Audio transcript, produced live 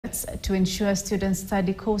efforts to ensure students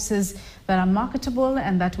study courses that are marketable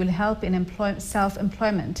and that will help in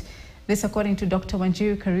self-employment. This according to Dr.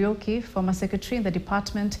 Wanjiru Kariuki, former secretary in the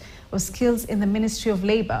Department of Skills in the Ministry of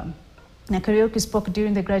Labour. Now, Kariuki spoke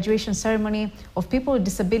during the graduation ceremony of people with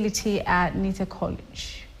disability at NITA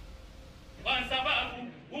College.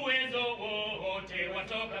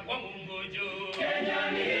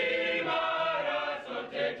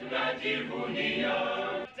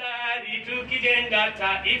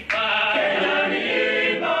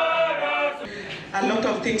 A lot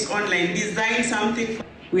of things online. Design something.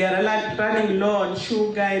 We are running low on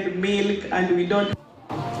sugar and milk, and we don't.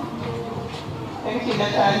 Thank you,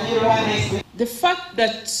 Dr. The fact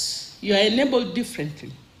that you are enabled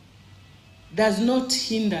differently does not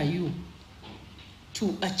hinder you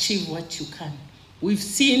to achieve what you can. We've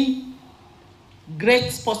seen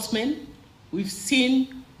great sportsmen, we've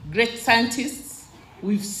seen great scientists,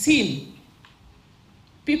 we've seen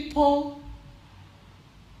people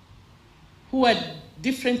who are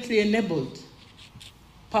differently enabled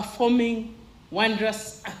performing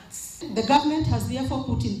wondrous acts. The government has therefore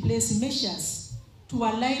put in place measures to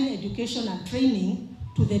align education and training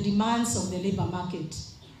to the demands of the labor market.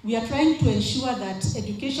 We are trying to ensure that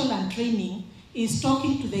education and training is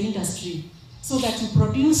talking to the industry so that we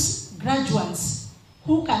produce graduates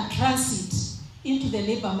who can transit into the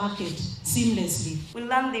labor market seamlessly. We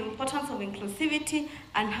learn the importance of inclusivity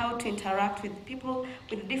and how to interact with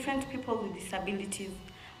different people with disabilities.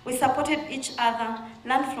 We supported each other,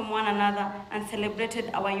 learned from one another, and celebrated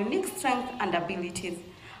our unique strengths and abilities.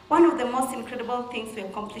 One of the most incredible things we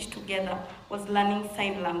accomplished together was learning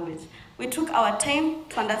sign language. We took our time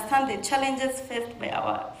to understand the challenges faced by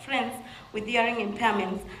our friends with hearing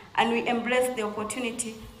impairments, and we embraced the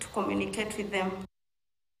opportunity to communicate with them.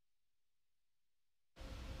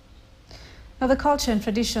 Now, the culture and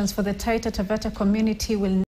traditions for the Taita Taveta community will